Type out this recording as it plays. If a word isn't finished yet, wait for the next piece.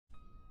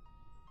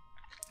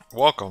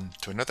Welcome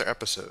to another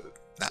episode.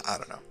 Nah, I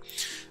don't know.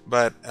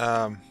 But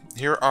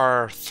here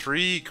are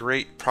three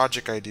great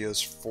project ideas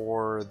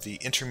for the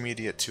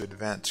intermediate to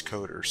advanced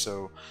coder.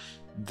 So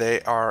they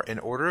are in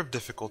order of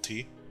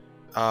difficulty: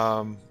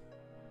 um,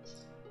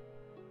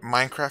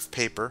 Minecraft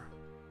Paper,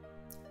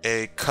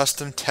 a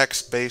custom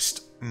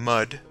text-based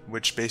MUD,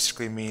 which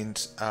basically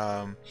means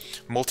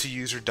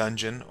multi-user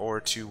dungeon,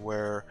 or to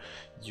where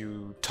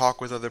you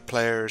talk with other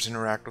players,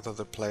 interact with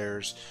other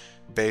players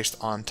based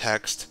on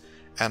text.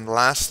 And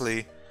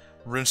lastly,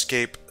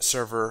 RuneScape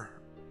server,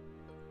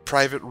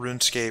 private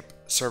RuneScape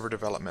server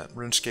development,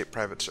 RuneScape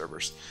private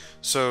servers.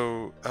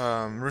 So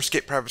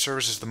RuneScape private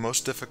servers is the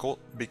most difficult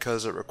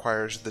because it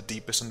requires the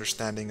deepest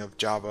understanding of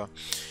Java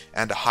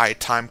and a high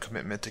time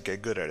commitment to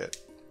get good at it.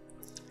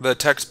 The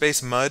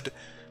text-based MUD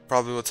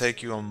probably will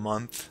take you a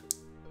month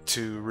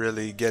to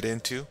really get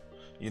into.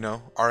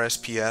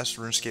 RSPS,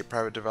 RuneScape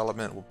Private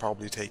Development, will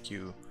probably take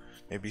you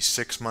maybe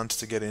 6 months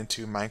to get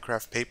into.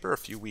 Minecraft Paper, a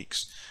few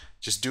weeks.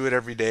 Just do it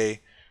every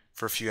day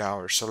for a few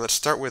hours. So let's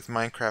start with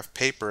Minecraft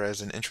Paper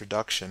as an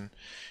introduction.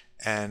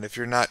 And if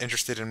you're not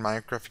interested in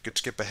Minecraft, you could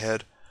skip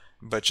ahead.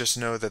 But just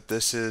know that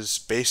this is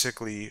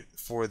basically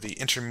for the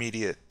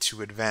intermediate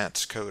to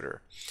advanced coder.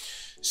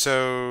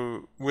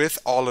 So with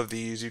all of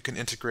these, you can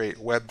integrate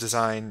web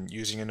design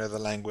using another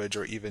language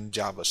or even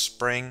Java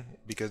Spring,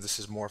 because this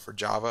is more for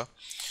Java.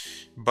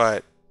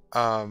 But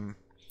the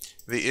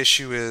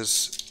issue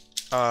is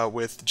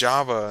with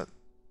Java,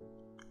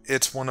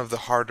 it's one of the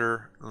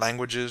harder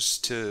languages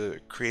to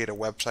create a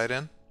website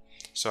in,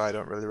 so I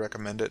don't really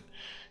recommend it.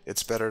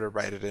 It's better to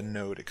write it in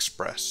Node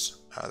Express.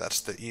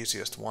 That's the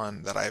easiest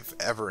one that I've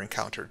ever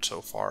encountered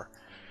so far.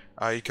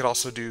 You could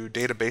also do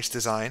database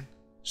design.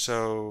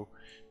 So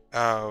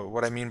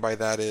what I mean by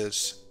that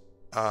is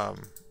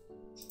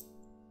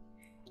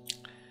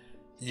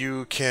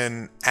you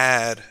can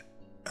add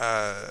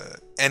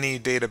any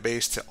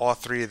database to all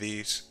three of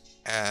these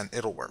and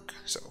it'll work.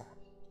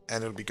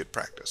 And it'll be good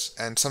practice.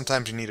 And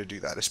sometimes you need to do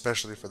that,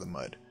 especially for the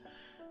MUD.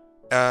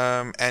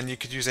 And you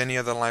could use any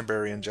other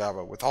library in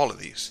Java with all of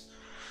these.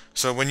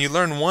 So when you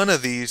learn one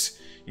of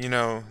these, you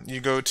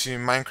go to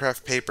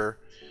Minecraft Paper,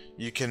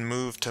 you can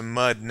move to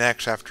MUD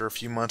next after a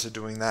few months of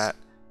doing that,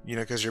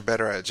 because you're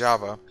better at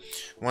Java.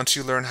 Once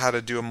you learn how to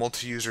do a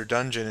multi-user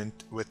dungeon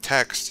with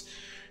text,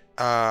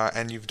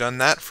 and you've done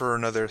that for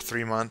another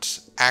 3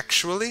 months,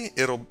 actually,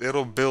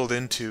 it'll build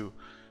into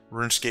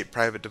RuneScape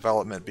Private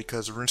Development,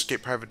 because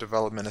RuneScape Private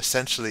Development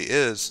essentially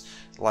is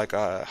like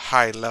a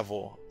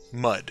high-level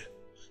MUD.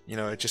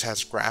 It just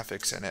has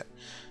graphics in it.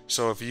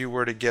 So if you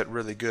were to get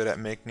really good at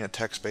making a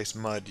text-based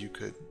MUD, you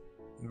could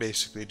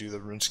basically do the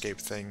RuneScape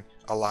thing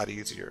a lot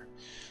easier.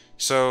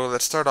 So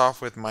let's start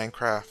off with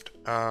Minecraft.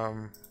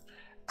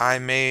 I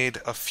made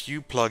a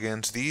few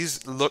plugins.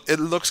 It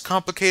looks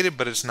complicated,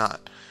 but it's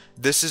not.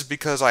 This is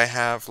because I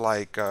have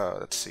like,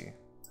 let's see,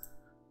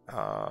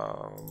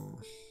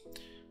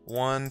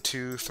 1,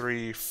 2,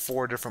 3,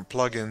 4 different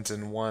plugins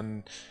in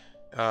one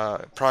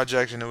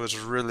project, and it was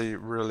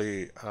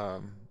really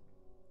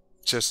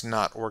just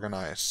not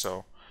organized.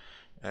 So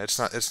it's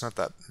not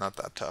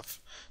that tough.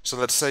 So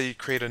let's say you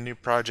create a new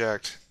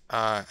project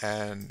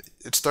and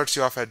it starts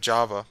you off at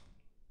Java,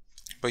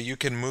 but you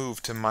can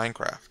move to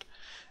Minecraft.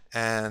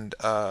 And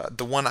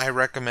the one I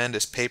recommend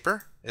is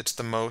Paper. It's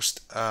the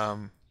most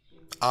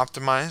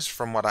optimized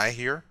from what I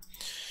hear.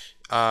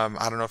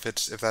 I don't know if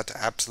that's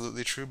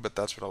absolutely true, but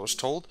that's what I was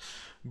told.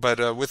 But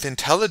with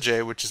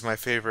IntelliJ, which is my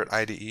favorite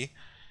IDE,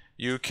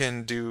 you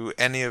can do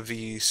any of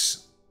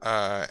these,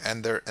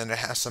 and it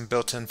has some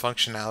built-in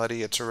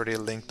functionality. It's already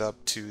linked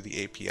up to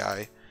the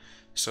API.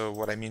 So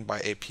what I mean by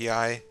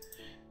API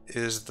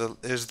is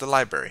the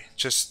library.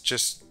 Just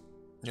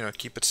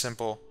keep it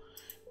simple,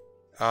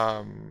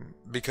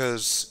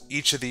 because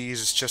each of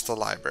these is just a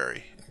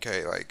library.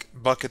 Okay, like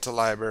Bucket's a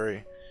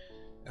library.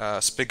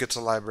 Spigot's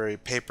a library,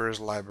 Paper is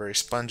a library,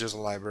 Sponge is a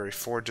library,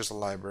 Forge is a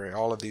library.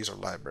 All of these are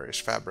libraries.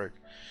 Fabric.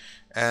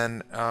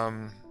 And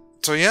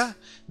so yeah,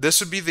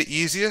 this would be the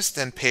easiest,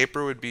 and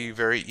Paper would be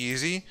very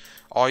easy.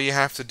 All you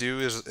have to do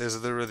is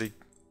literally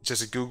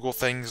just Google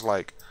things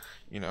like,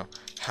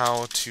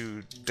 how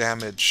to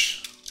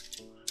damage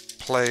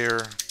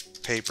player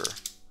Paper.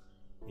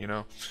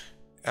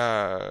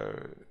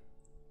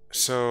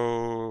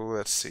 So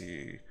let's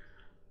see.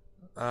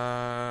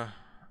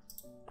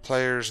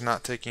 Players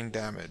not taking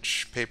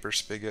damage, Paper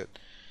Spigot.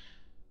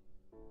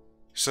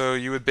 So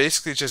you would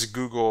basically just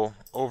Google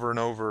over and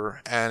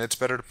over, and it's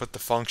better to put the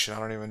function. I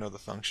don't even know the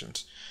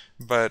functions,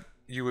 but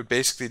you would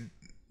basically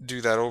do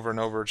that over and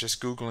over,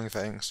 just Googling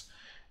things,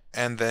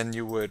 and then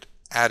you would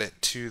add it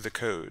to the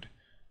code.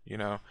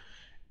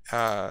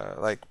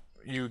 Like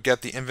you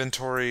get the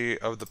inventory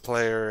of the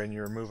player and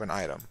you remove an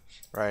item,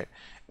 right?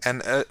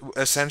 And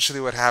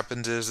essentially what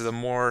happens is the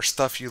more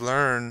stuff you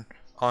learn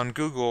on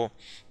Google,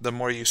 the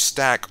more you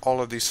stack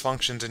all of these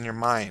functions in your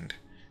mind.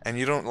 And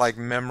you don't like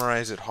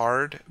memorize it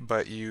hard,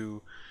 but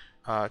you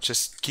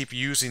just keep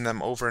using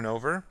them over and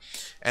over.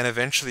 And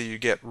eventually you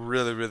get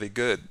really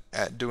good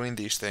at doing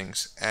these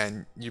things.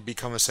 And you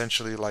become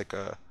essentially like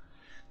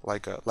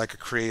like a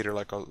creator,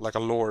 like a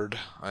lord,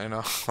 you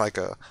know, like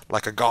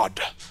a god,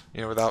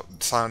 you know,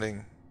 without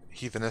sounding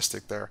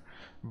heathenistic there.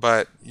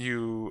 But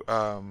you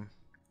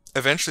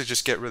eventually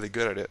just get really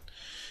good at it,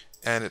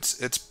 and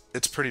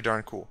it's pretty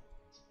darn cool.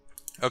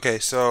 Okay,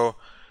 so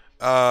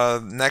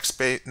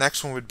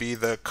next one would be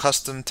the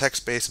custom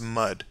text-based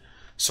mud.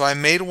 So I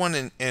made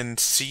one in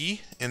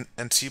C and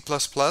C++,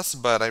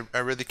 but I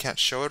really can't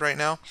show it right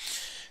now.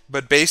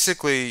 But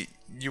basically,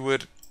 you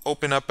would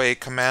open up a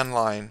command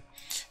line,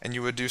 and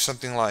you would do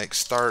something like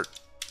start,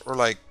 or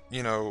like,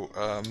 you know,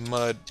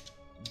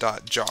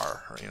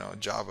 mud.jar, or, you know,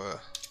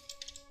 Java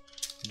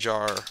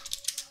jar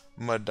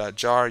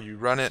mud.jar. You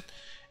run it,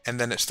 and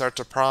then it starts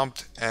a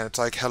prompt, and it's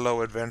like,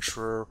 hello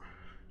adventurer,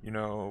 you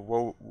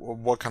know,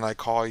 what can I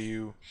call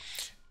you?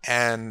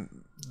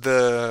 And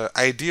the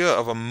idea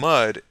of a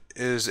mud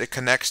is it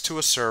connects to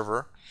a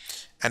server,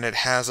 and it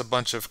has a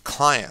bunch of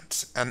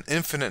clients, an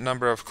infinite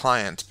number of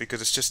clients,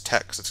 because it's just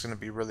text. It's going to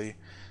be really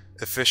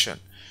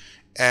efficient.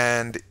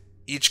 And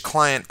each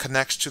client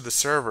connects to the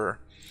server,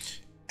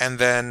 and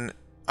then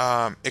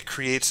it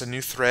creates a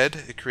new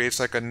thread. It creates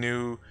like a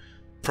new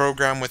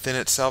program within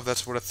itself.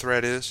 That's what a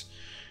thread is.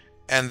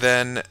 And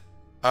then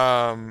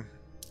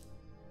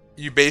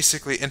you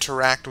basically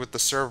interact with the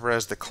server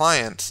as the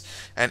clients,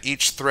 and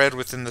each thread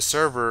within the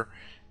server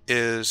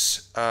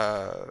is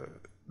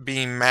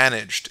being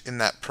managed in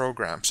that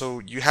program. So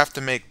you have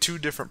to make two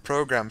different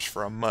programs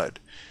for a mud.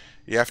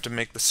 You have to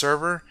make the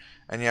server,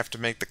 and you have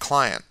to make the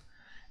client.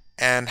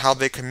 And how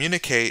they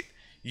communicate,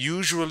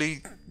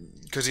 usually,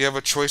 because you have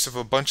a choice of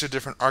a bunch of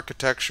different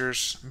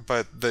architectures,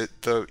 but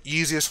the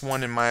easiest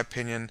one, in my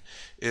opinion,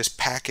 is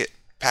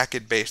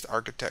packet-based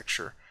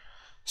architecture.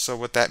 So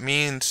what that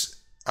means,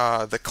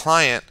 the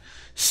client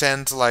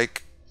sends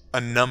like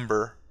a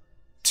number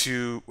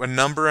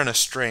and a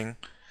string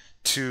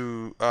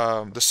to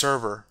the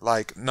server.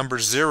 Like number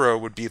 0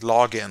 would be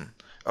login.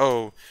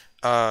 Oh,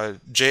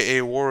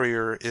 JA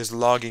Warrior is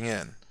logging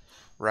in,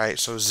 right?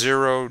 So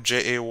 0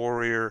 JA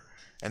Warrior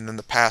and then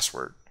the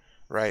password,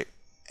 right?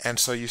 And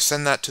so you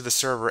send that to the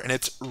server, and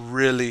it's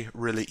really,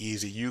 really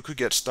easy. You could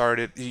get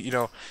started. You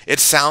know, it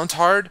sounds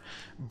hard,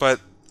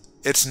 but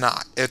it's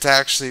not. It's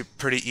actually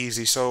pretty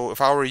easy. So if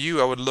I were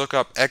you, I would look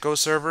up Echo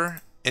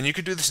Server, and you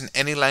could do this in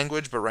any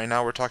language, but right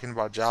now we're talking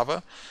about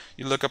Java.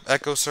 You look up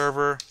Echo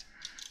Server.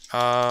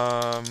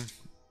 Let's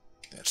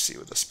see,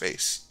 with a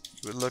space.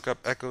 You would look up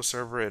Echo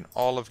Server in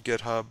all of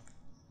GitHub,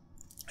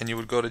 and you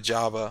would go to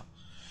Java,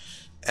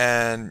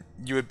 and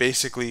you would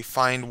basically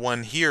find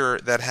one here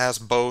that has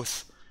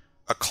both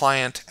a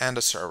client and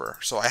a server.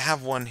 So I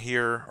have one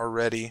here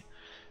already,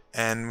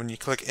 and when you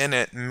click in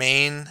it,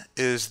 main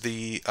is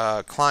the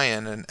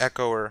client and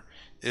echoer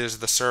is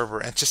the server.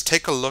 And just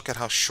take a look at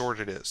how short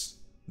it is.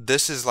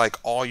 This is like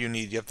all you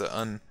need. You have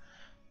to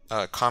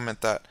comment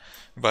that,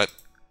 but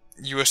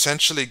you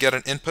essentially get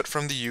an input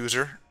from the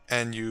user,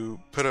 and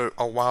you put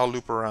a while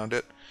loop around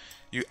it.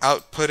 You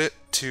output it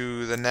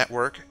to the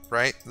network,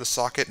 right? The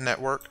socket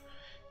network.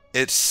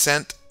 It's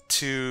sent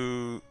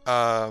to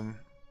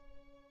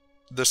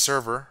the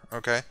server,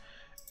 okay?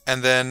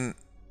 And then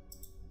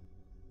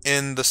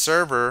in the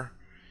server,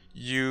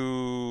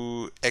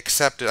 you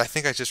accept it. I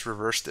think I just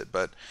reversed it,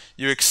 but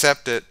you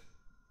accept it,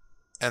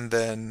 and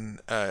then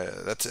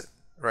that's it,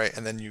 right?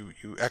 And then you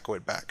echo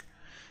it back.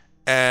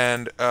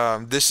 And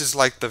this is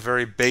like the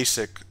very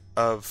basic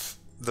of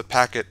the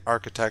packet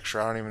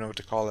architecture. I don't even know what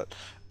to call it,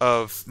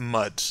 of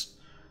MUDs.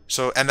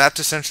 So, and that's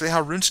essentially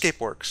how Runescape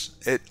works.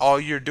 All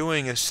you're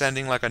doing is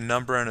sending like a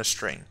number and a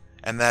string,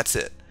 and that's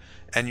it.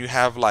 And you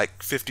have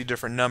like 50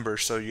 different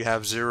numbers. So you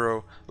have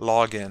 0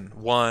 login,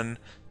 1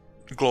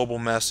 global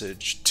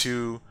message,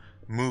 2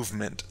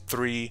 movement,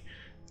 3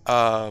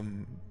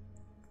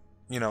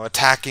 you know,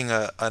 attacking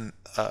an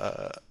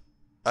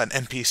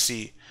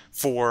NPC,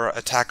 4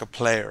 attack a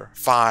player,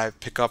 5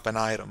 pick up an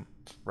item,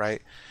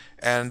 right?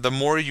 And the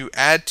more you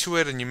add to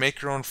it and you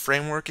make your own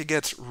framework, it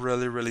gets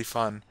really, really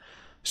fun.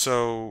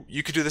 So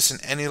you could do this in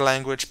any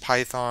language: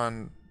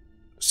 Python,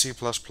 C++,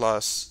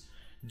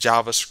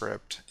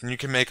 JavaScript, and you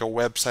can make a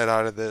website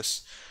out of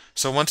this.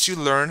 So once you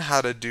learn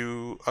how to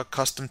do a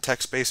custom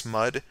text-based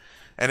MUD,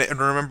 and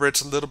remember,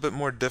 it's a little bit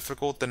more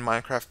difficult than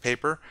Minecraft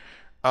Paper,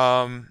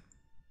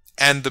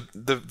 and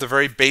the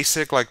very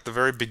basic, like the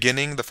very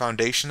beginning, the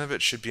foundation of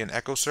it should be an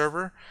Echo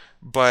server,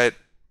 but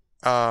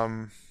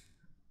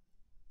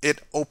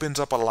it opens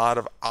up a lot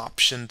of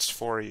options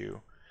for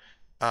you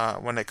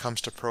when it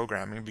comes to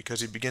programming,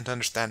 because you begin to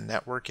understand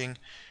networking,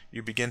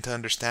 you begin to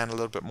understand a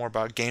little bit more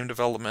about game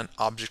development,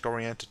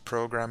 object-oriented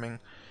programming.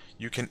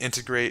 You can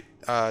integrate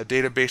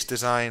database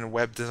design,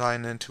 web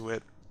design into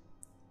it,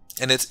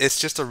 and it's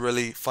just a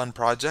really fun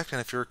project.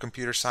 And if you're a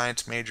computer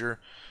science major,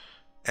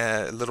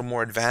 a little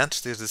more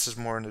advanced, this is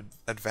more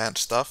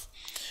advanced stuff,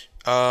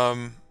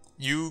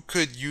 you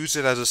could use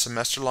it as a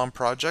semester-long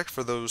project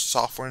for those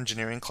software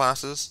engineering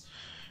classes.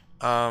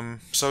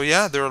 So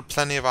yeah, there are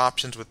plenty of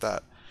options with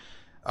that.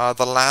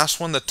 The last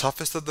one, the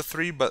toughest of the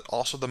 3, but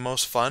also the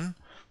most fun,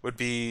 would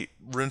be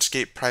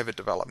RuneScape private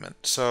development.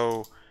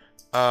 So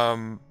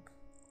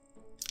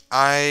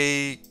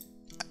I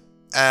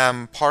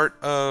am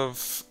part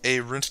of a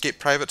RuneScape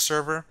private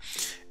server,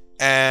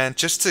 and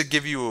just to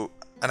give you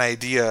an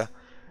idea,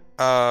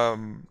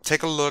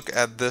 take a look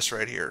at this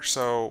right here.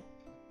 So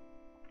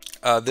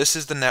this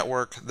is the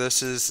network,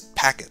 this is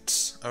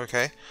packets,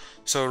 okay?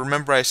 So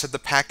remember I said the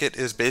packet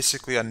is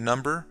basically a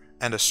number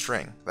and a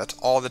string. That's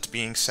all that's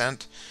being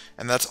sent,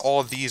 and that's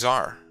all these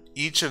are.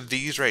 Each of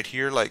these right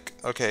here, like,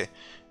 okay,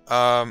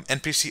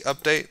 NPC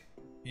update,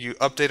 you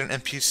update an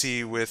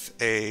NPC with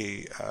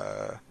a,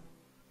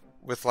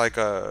 like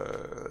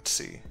a, let's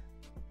see,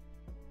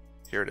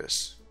 here it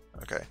is,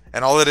 okay?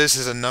 And all it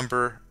is a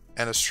number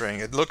and a string.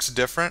 It looks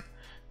different,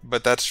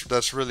 but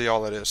that's really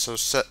all it is. So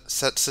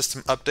set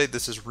system update,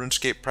 this is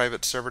RuneScape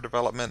private server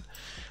development.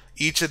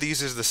 Each of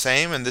these is the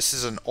same, and this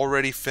is an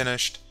already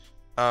finished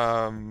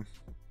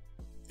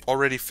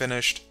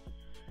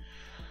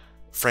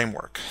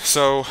framework.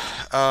 So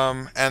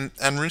and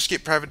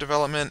RuneScape private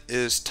development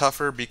is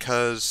tougher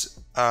because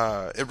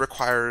it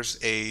requires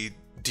a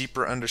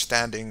deeper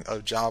understanding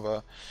of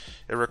Java.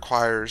 It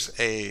requires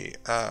a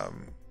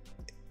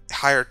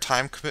higher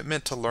time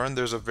commitment to learn.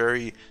 There's a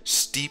very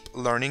steep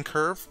learning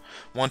curve.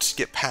 Once you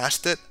get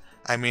past it,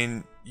 I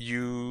mean,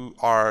 you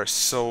are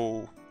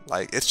so,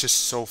 like, it's just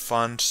so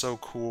fun, so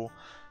cool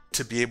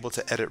to be able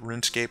to edit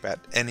RuneScape at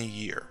any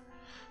year.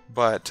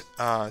 But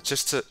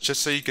just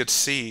so you could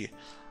see,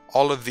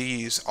 all of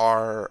these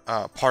are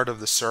part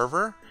of the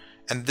server,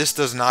 and this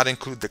does not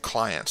include the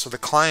client. So the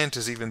client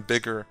is even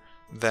bigger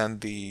than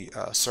the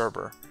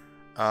server.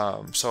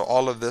 So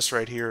all of this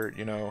right here,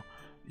 you know,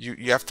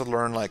 you have to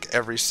learn like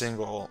every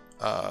single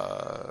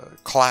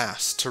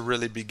class to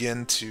really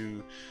begin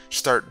to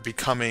start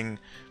becoming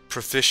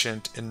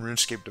proficient in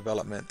RuneScape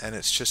development, and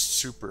it's just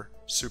super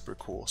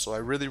cool. So I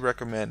really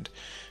recommend,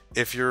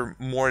 if you're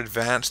more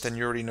advanced and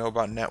you already know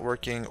about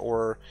networking,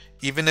 or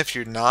even if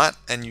you're not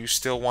and you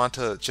still want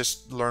to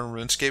just learn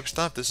RuneScape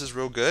stuff, this is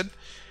real good.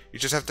 You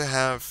just have to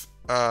have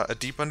a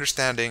deep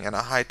understanding and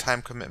a high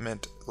time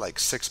commitment, like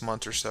 6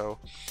 months or so.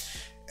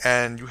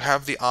 And you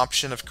have the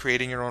option of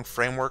creating your own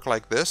framework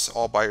like this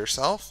all by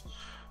yourself,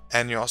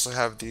 and you also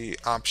have the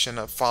option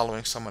of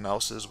following someone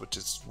else's, which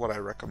is what I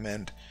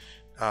recommend.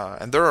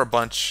 And there are a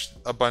bunch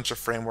of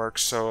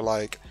frameworks. So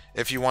like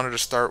if you wanted to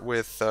start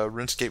with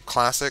RuneScape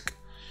Classic,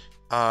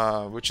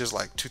 which is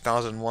like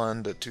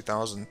 2001 to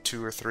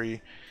 2002 or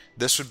 3,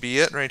 this would be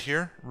it right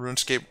here.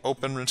 RuneScape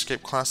Open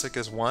RuneScape Classic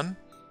is 1.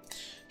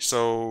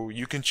 So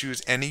you can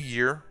choose any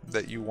year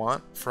that you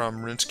want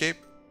from RuneScape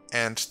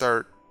and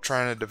start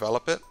trying to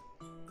develop it.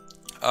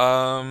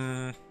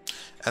 And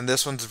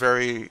this one's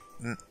very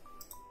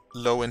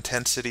low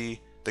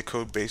intensity. The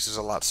code base is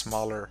a lot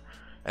smaller,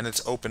 and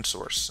it's open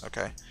source.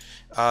 Okay.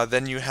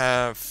 Then you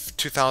have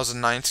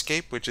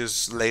 2009scape, which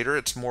is later.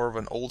 It's more of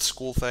an old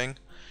school thing,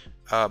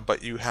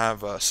 but you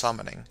have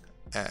summoning,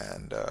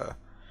 and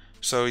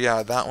so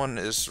yeah, that one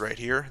is right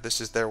here.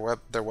 This is their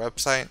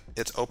website.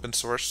 It's open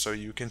source, so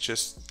you can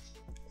just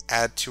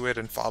add to it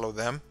and follow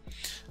them.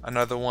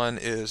 Another one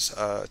is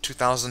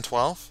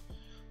 2012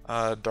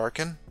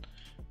 Darken.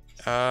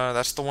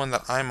 That's the one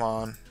that I'm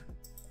on,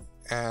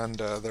 and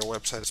their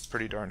website is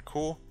pretty darn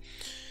cool.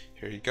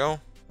 Here you go.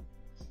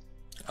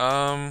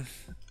 And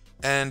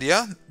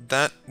yeah,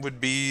 that would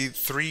be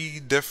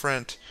 3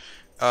 different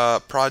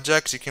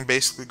projects. You can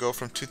basically go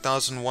from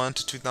 2001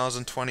 to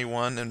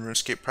 2021 in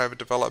RuneScape private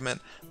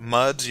development.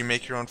 MUDs, you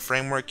make your own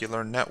framework, you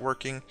learn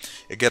networking.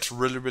 It gets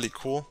really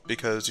cool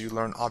because you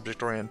learn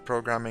object-oriented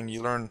programming.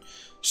 You learn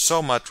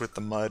so much with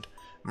the MUD.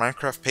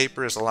 Minecraft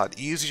paper is a lot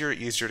easier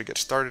to get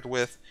started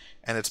with,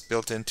 and it's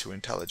built into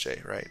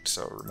IntelliJ, right?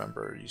 So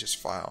remember, you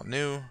just file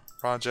new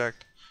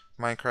project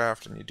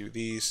Minecraft and you do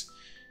these.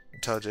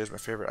 IntelliJ is my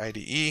favorite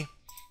IDE.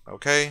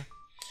 Okay,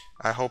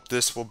 I hope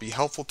this will be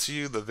helpful to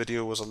you. The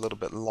video was a little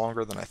bit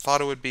longer than I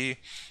thought it would be,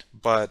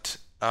 but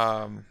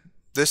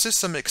this is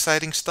some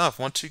exciting stuff.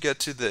 Once you get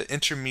to the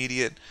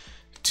intermediate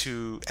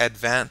to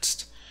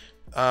advanced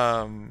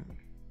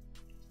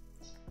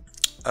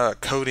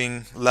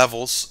coding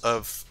levels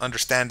of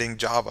understanding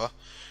Java,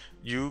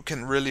 you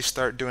can really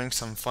start doing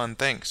some fun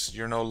things.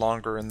 You're no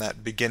longer in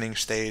that beginning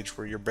stage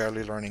where you're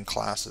barely learning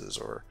classes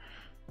or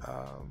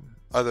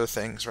other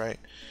things, right?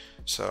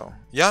 So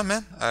yeah,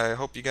 man, I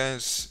hope you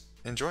guys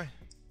enjoy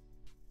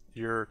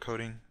your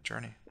coding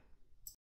journey.